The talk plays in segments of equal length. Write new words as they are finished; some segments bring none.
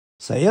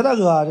谁呀，大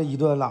哥？这一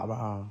顿喇叭，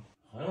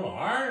好像老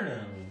二呢。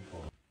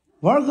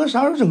我二哥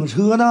啥时候整个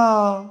车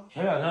呢？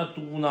前两天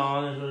嘟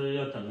囔的说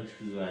要整个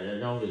车，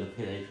让我给他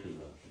配台车。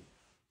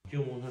舅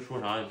母他说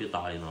啥也别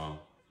答应啊。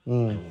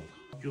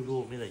就说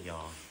我没在家。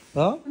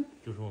啊？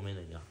就说我没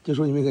在家。就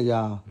说你没搁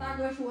家。大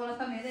哥说了，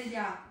他没在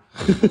家。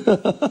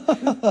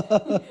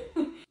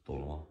走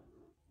了吗？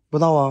不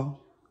知道啊，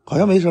好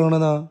像没声了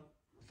呢。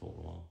走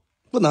了吗？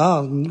不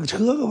能，你个车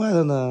搁外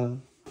头呢。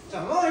怎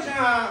么回事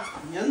啊？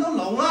人都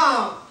聋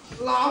了，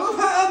喇叭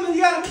快摁没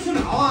电了，没听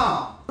着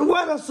啊？这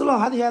外头湿冷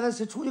寒天的，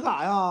谁出去干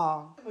啥呀？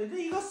我这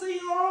一个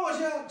CEO， 我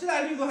去，这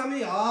点绿都还没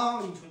有，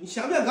你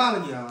想不想干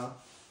了你啊？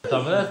怎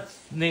么的？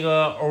那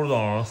个欧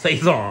总 C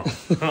总，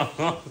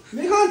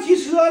没看提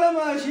车了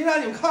吗？寻思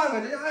让你们看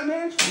看，这家还没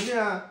人出去。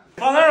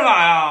放那儿干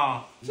啥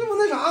呀？这不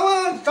那啥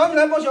吗？找你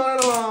来报销来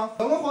了吗？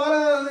怎么花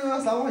了那个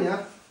3万块钱？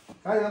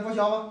赶紧来报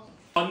销吧。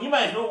啊，你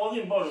买车我给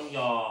你报什么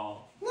销？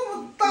那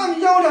不大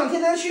你要我2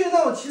天才去，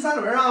那我骑3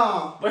轮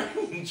啊？不是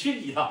你去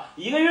几趟？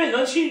一个月你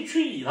能去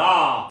几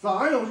趟？早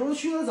上有时候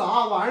去的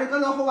早，晚上干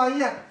到后半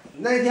夜。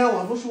那天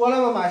我不说了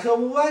吗？买车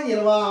不问你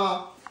了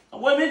吗？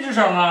我也没吱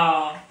声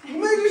啊。你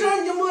没吱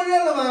声你就默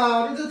认了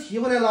吗？这就提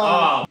回来了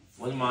啊！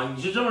我的妈，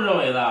你是这么认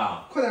为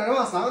的？快点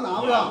吧，3个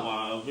拿不了。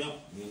我不要，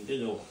你这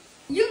个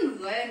硬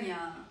讹呀你！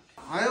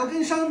哎呀，我给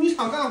你上米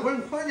厂干活，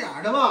你快点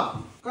的吧，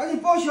赶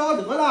紧报销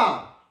得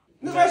了。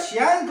那边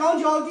钱刚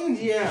交定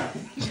金。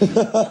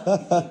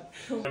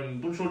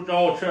你不说找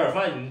我吃点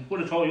饭，你过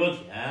来朝我要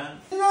钱。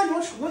这让你们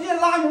出去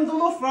拉你们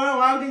兜风，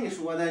我还跟你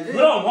说呢。不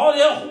让花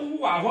钱，呼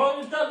寡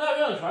风，站那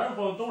边全是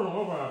风，兜什么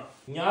风？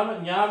你安排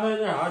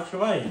那啥吃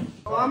饭去。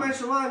我安排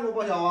吃饭，给我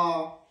报销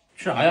啊？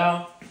吃啥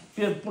呀？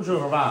不吃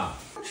盒饭。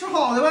吃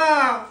好的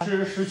呗。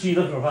吃17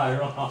的盒饭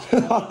是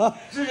吧？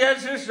之前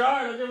吃12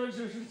的，这回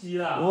吃17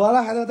的。完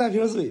了还能带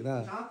瓶水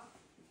呢。啥？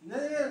你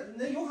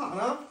那油卡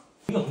呢？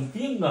有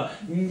病啊！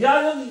你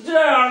家就这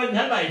样了，你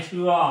还买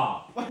车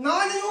啊？我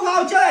拿你油卡，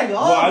我加点油。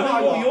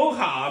我有油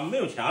卡，没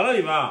有钱了，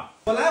你们。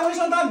我来回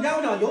上大米加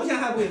油厂，油钱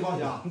还不给报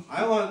销。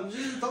哎呦我，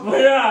这都不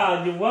是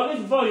我给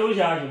你报油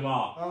钱行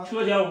吗？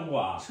车钱我不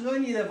管。车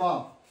你得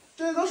报，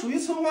这都属于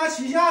春花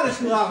旗下的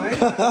车，没。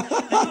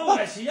都我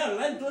旗下，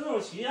来你蹲着我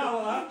旗下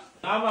了，来，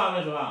安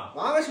排吃饭。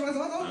安排吃饭，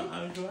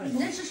走。你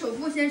这是首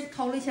付先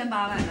掏了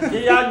1800。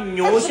这家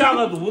牛下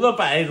个犊子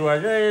摆一桌，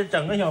这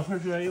整个小破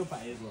车又摆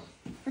一桌。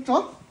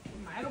走。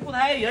买个不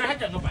抬人还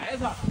整个白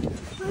菜，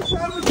这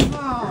全不行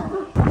啊！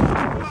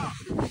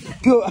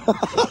哥，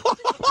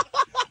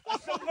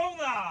生风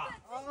呢？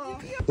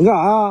你干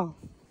啥呀？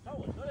上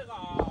我车里干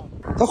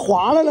啥？他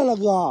滑来了，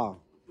哥。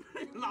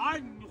老二，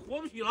你活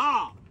不起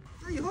了。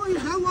这以后你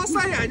全给我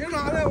晒眼睛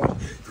啥的，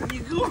你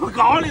给我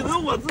搞里头，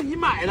我自己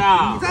买的。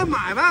你再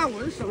买呗，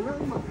我这省着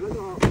你买了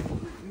就。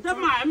你这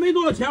买没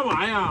多少钱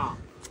玩意儿，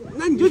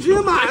那你就直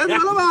接买了得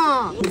了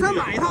吧？你再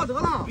买一套得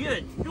了。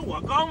别，这我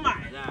刚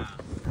买的。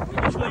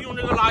我车用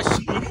这个拉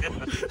稀，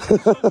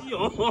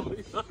油。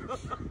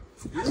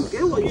你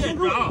给我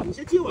1张，你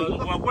先借我一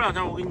个。我过2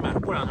天我给你买，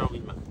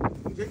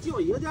你先借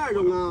我1个电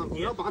中啊！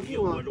你要拔屁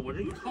股啊！我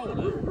这一套的，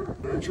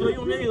车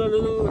用这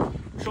个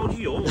烧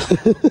机油。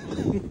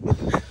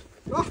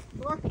走，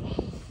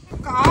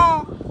干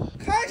啥？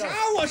开啥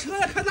我车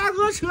呀？开大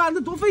哥车，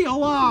那多费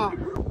油啊！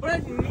不是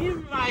你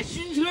买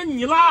新车，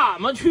你拉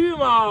俺们去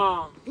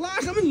吗？拉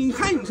什么？你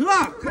开你车，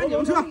开你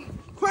们车，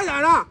快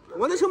点的！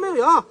我那车没有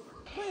油。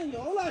快点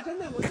油了，真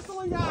的，我再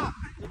送一下。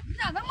你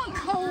咋那么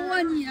抠啊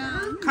你？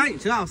开你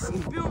车啊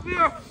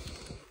！biu，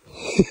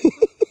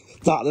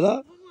咋的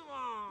了？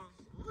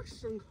我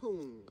声控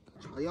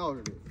查钥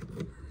匙的。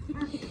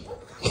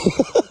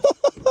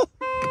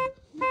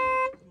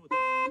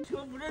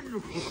车不认主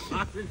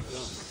啊！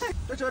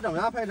这车怎么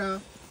样，配置？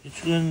这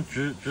车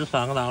值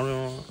3个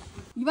W 吗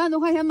？1万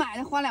多块钱买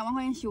的，花2万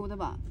块钱修的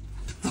吧？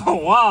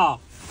走啊！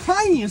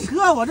开你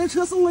车，我这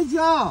车送回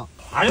家。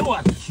哎呦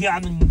我天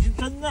哪，你这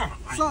真的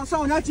上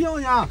我家接我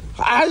去，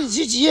还得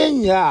去接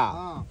你去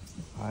啊！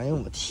哎呦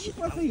我天，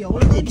快费油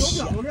了，这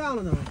油表都这样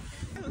了呢。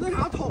还有那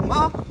啥桶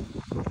吗？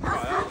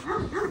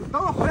等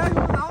我回来就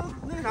拿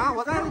那啥，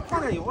我再放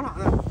点油啥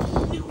的。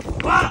你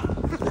滚！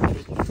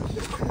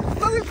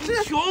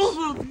这穷死！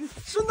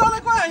顺道再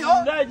灌点油。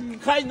你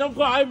开你那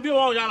破玩意，别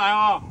往我家来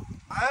啊！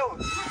哎我，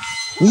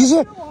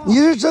你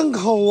是真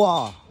抠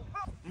啊！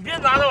你别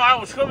拿那玩意儿，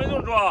我车没这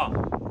么装，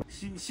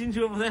新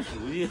车不太熟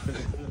悉。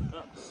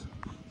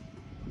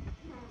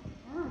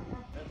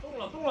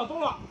动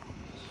了！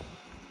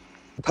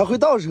他会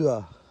倒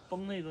车，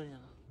崩那顿去了。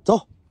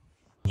走，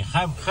你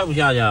还不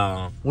下去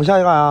啊？我下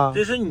去干啥？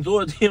这是你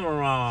坐的地方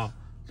吗？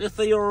这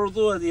CEO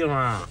坐的地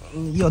方。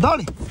有道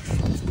理。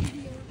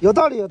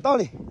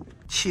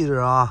气质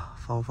啊，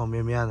方方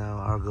面面的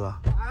二哥。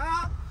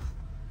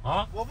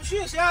啊！我不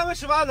去，谁安排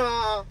吃饭呢？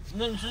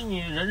那是你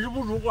人事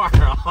部主管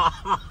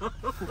啊。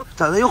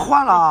咋的又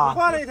换了？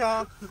换了一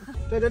条。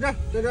这，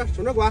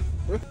从这管。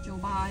酒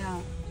吧呀？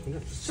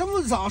这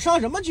么早上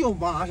什么酒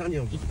吧？上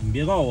酒吧？你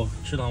别告诉我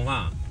吃汤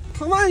饭。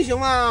汤饭行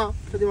吗？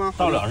这地方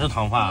到了是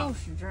汤饭，又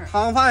使劲儿。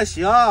汤饭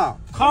行。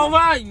汤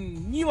饭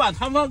你把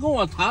汤饭跟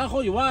我谈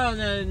好几万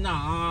呢，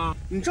哪？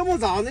你这么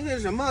早那个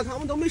什么，他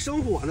们都没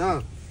生火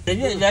呢。人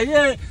家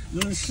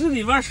市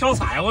里边烧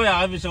柴火呀，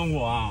还没生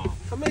火啊？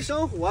他没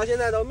生火，现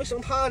在都没生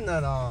炭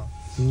呢都。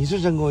你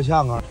是真够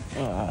呛啊！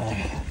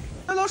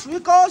这都属于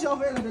高消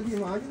费了，这地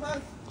方一般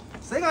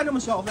谁敢这么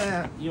消费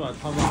一碗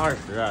汤饭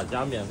20，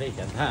加免费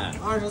咸菜。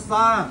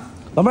？23。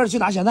老妹儿去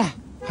拿咸菜，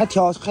还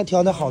挑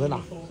那好的拿。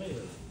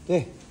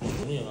对，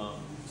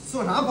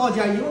说啥包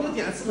间，一共就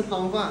点4个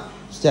汤饭。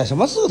点什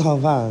么4个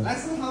汤饭？来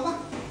4个汤饭，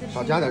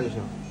少加点就行。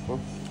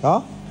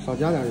啊，少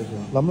加点就行。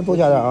老妹儿多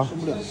加点啊！吃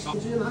不了，你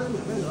直接拿点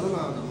免费得了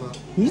吧，咱们。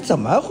你怎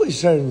么回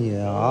事你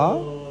啊？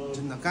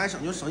真的该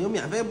省就省，有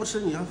免费不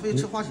吃，你还非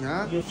吃花钱。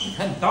你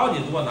看你到底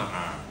坐哪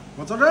儿？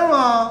我坐这儿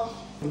吗？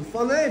你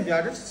放那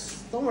边，这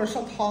等会儿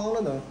上汤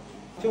了都。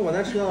就我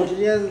那车，我直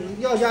接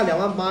要价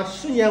28000，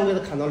瞬间我给他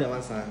砍到23000。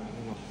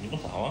你不3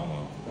万吗？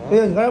对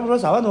呀，你刚才不说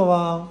3万多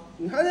吗？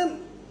你看那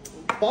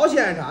保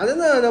险啥的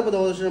呢，那不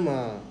都是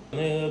吗？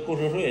那个购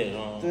车税是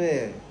吧？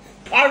对，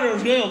二手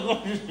车有购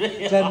车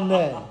税呀。真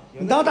的，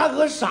你当大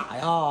哥傻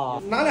呀？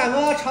拿2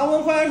个常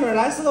温矿泉水，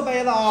来4个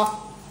杯子啊！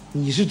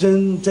你是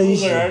真4个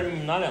行。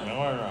人你拿2瓶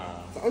罐儿啊？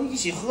咱们一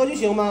起喝就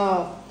行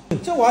吗？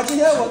这我今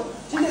天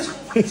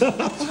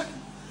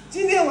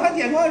我还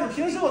点矿泉水，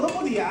平时我都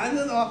不点，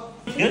这都。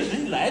平时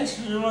你来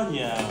吃吗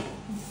你？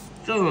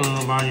正儿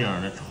八经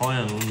的朝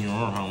鲜族牛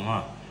肉汤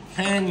饭。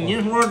嘿，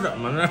您说怎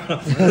么着？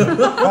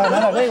来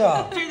点这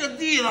个。这个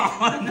地道，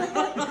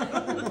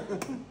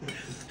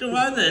这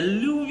玩意儿得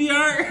溜边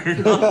儿。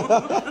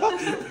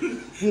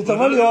你怎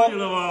么溜？去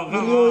了吧？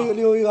你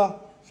溜一个。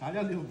啥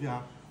叫溜边？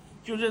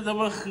就是咱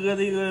们喝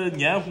这个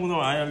黏糊那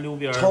玩意儿溜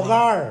边儿。炒肝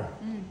儿。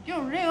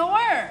就是这个味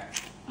儿。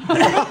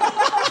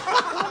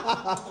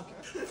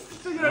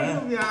这就是溜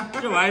边。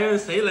这玩意儿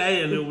谁来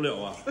也溜不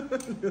了啊！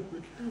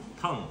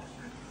烫。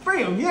倍儿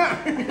有面儿，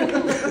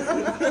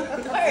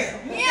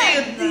这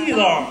个地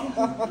道。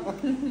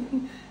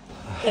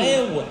哎，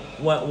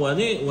我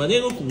那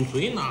个骨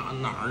髓哪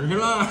儿去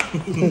了？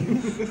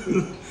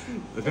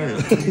我这儿。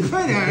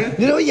快点！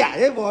你怎么眼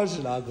睛不好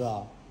使了，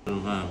哥？这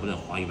顿饭不得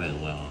花100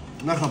多呀？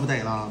那可不得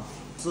了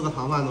，4个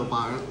汤饭都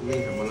那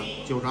什么了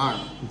，92了。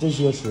你真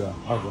缺吃啊，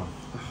二哥。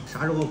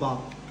啥时候给我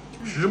报？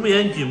食不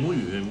言，寝不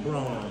语，你不知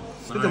道吗？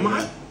这怎么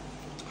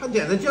还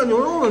点的酱牛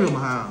肉了？怎么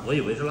还？我以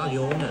为是辣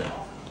椒呢。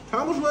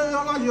咱不说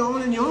要辣椒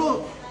吗？牛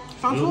肉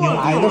上错了。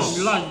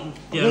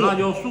点辣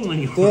椒送的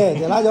牛肉。对，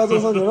点辣椒赠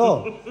牛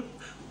肉。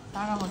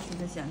啥好吃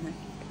的咸菜？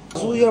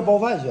酥叶包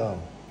饭行。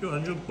这玩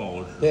意儿就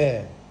包吃。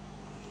对。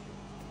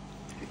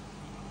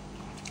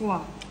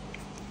哇！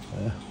哎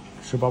呀，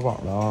吃饱饱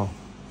了啊！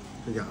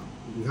这家伙，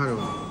你看着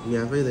吧，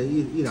免费的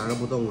一点都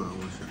不动啊！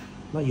我是。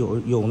那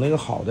有那个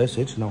好的，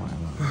谁吃那玩意儿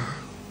啊？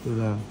对不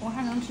对？我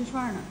还能吃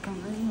串呢，等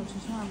着你有吃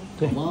串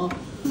吗？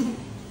对。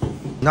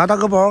你拿大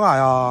哥包干啥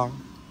呀？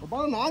我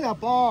帮他拿点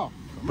包。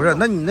不是，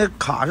那你那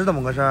卡是怎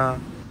么个事儿？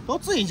都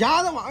自己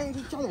家的玩意儿，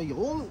就加点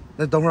油。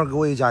那等会儿给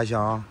我也加一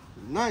箱啊。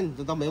那你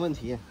这倒没问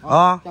题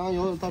啊。加完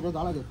油，到时候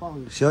咱俩得放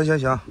进去。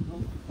行，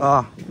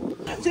啊。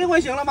这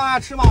回行了吧？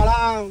吃饱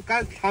了，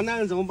该谈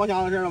那怎么包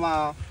厢的事了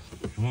吧？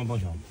什么包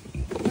厢？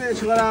那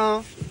车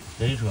呢？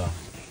谁车？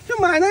就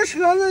买那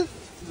车那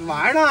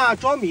玩呢，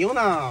装逼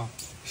呢，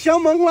香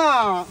懵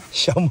了，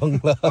香懵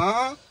了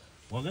啊！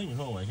我跟你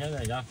说，我现在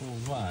在家说不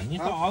算。你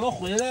嫂子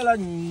回来了，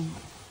你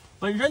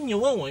本身你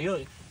问我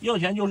要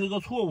钱就是个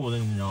错误的，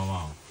你知道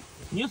吗？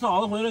你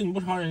嫂子回来你不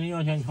朝人家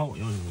要钱，你朝我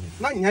要什么？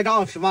那你还找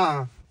我吃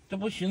饭？这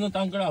不寻思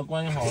咱哥俩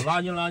关系好，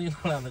拉近咱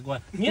俩的关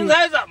系。您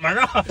猜怎么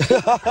着？这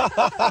顿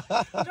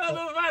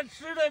饭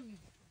吃的，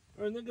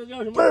那个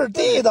叫什么？倍儿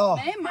地道，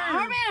没毛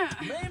病，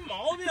没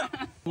毛病。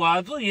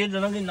我自己只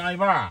能给你拿一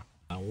半，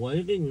我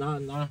就给你拿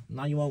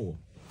15000，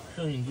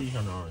剩下你自己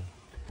想招去。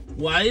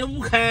我又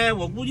不开，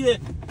我估计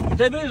你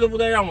这辈子不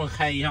得让我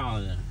开一下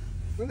子。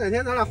那哪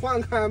天咱俩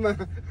换开呗？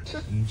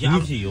你加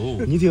不起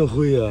油，你挺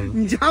会呀。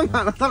你加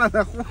满了，咱俩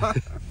再换。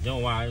行，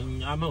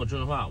你安排我吃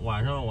个饭，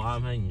晚上我安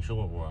排你吃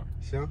火锅。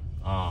行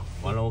啊，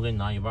完了我给你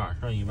拿一半，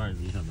剩下一半你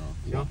自己想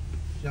招。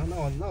行，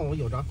那我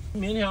有招。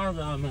明天二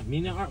哥安排，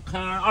明天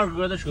看二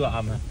哥的车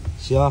安排。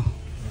行。